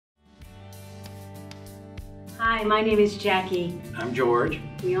Hi, my name is Jackie. I'm George.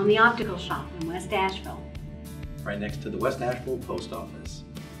 We own the Optical Shop in West Asheville. Right next to the West Asheville Post Office.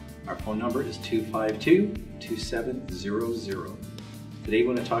 Our phone number is 252-2700. Today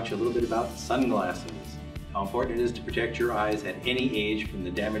we're going to talk to you a little bit about sunglasses. How important it is to protect your eyes at any age from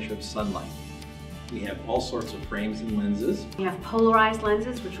the damage of sunlight. We have all sorts of frames and lenses. We have polarized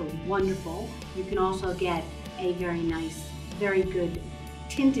lenses, which are wonderful. You can also get a very nice, very good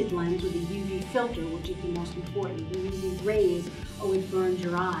tinted lens with a UV filter, which is the most important. The UV rays always burns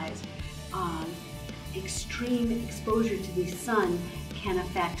your eyes. Extreme exposure to the sun can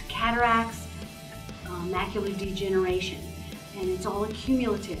affect cataracts, macular degeneration, and it's all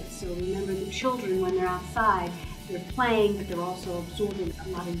accumulative. So remember, the children, when they're outside, they're playing, but they're also absorbing a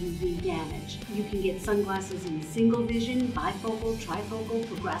lot of UV damage. You can get sunglasses in single vision, bifocal, trifocal,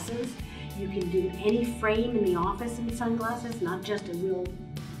 progressives. You can do any frame in the office in sunglasses, not just a real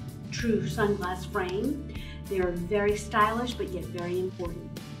true sunglass frame. They're very stylish, but yet very important.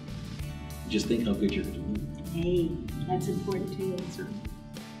 Just think how good you're doing. Hey, that's important too, isn't it?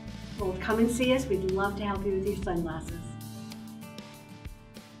 Well, come and see us. We'd love to help you with your sunglasses.